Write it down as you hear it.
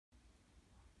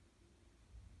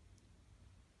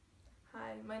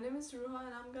Hi, my name is Rooha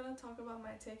and I'm gonna talk about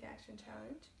my Take Action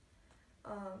Challenge.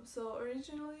 So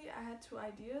originally I had two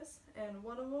ideas, and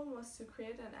one of them was to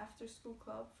create an after-school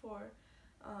club for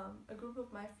a group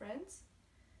of my friends.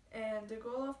 And the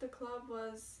goal of the club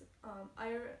was,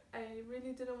 I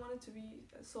really didn't want it to be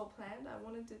so planned. I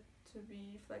wanted it to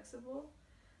be flexible,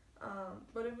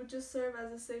 but it would just serve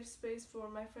as a safe space for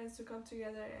my friends to come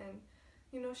together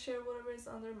and share whatever is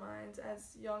on their minds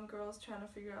as young girls trying to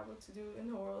figure out what to do in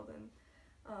the world. And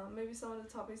maybe some of the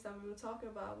topics that we would talk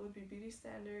about would be beauty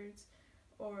standards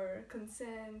or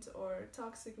consent or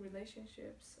toxic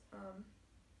relationships.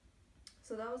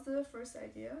 So that was the first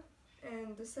idea.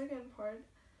 And the second part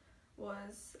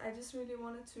was I just really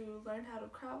wanted to learn how to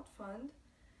crowdfund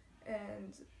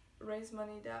and raise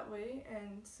money that way.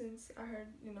 And since I heard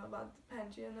about the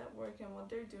Pangea Network and what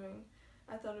they're doing,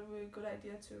 I thought it would be a good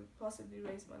idea to possibly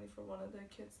raise money for one of the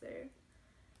kids there.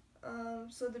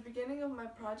 So the beginning of my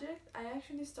project, I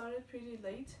actually started pretty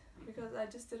late because I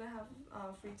just didn't have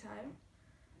free time.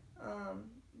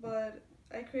 But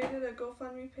I created a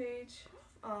GoFundMe page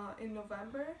in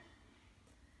November,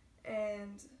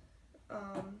 and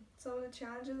some of the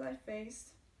challenges I faced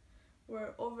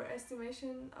were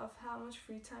overestimation of how much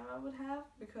free time I would have,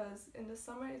 because in the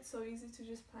summer it's so easy to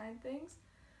just plan things.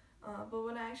 But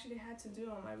when I actually had to do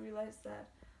them, I realized that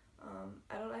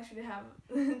I don't actually have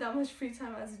that much free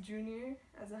time as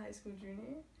a high school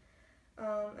junior.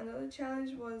 Another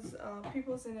challenge was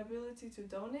people's inability to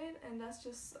donate, and that's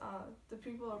just the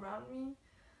people around me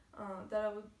that I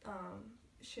would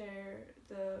share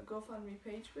the GoFundMe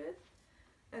page with.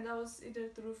 And that was either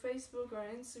through Facebook or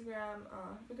Instagram,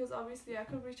 because obviously I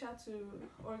could reach out to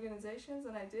organizations,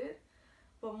 and I did.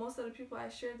 But most of the people I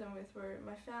shared them with were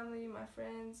my family, my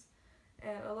friends,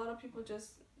 and a lot of people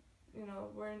just,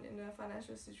 weren't in a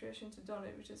financial situation to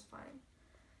donate, which is fine.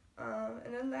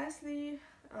 And then lastly,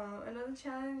 another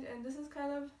challenge, and this is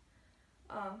kind of,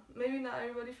 maybe not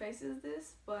everybody faces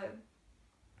this, but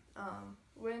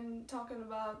when talking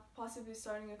about possibly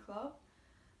starting a club,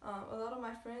 a lot of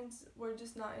my friends were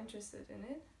just not interested in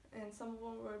it, and some of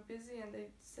them were busy and they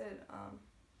said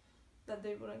that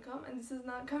they wouldn't come. And this is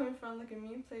not coming from like a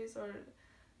mean place or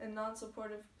a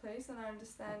non-supportive place, and I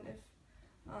understand if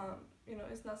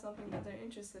it's not something that they're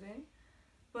interested in.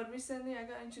 But recently I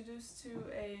got introduced to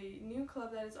a new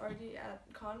club that is already at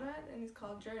Conrad, and it's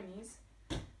called Journeys.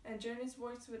 And Journeys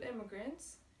works with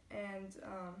immigrants, and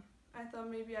I thought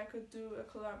maybe I could do a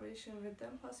collaboration with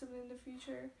them possibly in the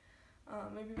future,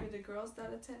 maybe with the girls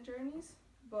that attend Journeys.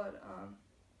 But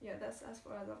yeah, that's as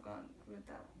far as I've gone with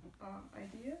that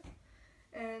idea.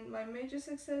 And my major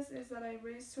success is that I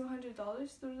raised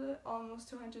 $200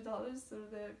 almost $200 through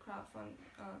the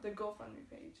the GoFundMe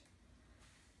page.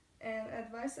 And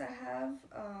advice I have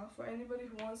for anybody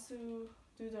who wants to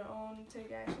do their own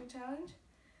Take Action Challenge,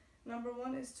 number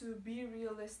one is to be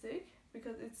realistic,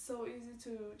 because it's so easy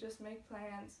to just make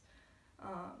plans,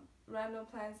 random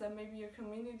plans that maybe your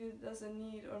community doesn't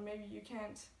need, or maybe you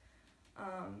can't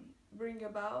bring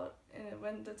about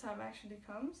when the time actually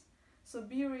comes. So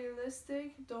be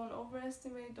realistic, don't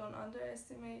overestimate, don't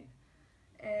underestimate.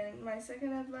 And my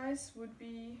second advice would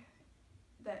be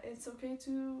that it's okay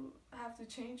to have to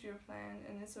change your plan,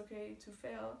 and it's okay to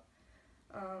fail,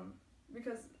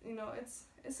 because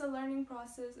it's a learning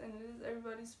process, and it is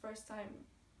everybody's first time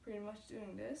pretty much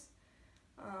doing this.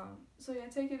 So yeah,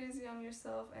 take it easy on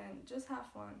yourself and just have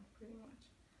fun, pretty much.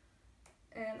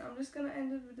 And I'm just gonna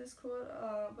end it with this quote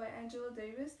by Angela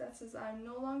Davis that says, "I'm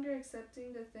no longer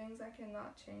accepting the things I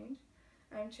cannot change.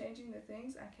 I'm changing the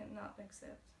things I cannot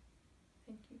accept."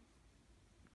 Thank you.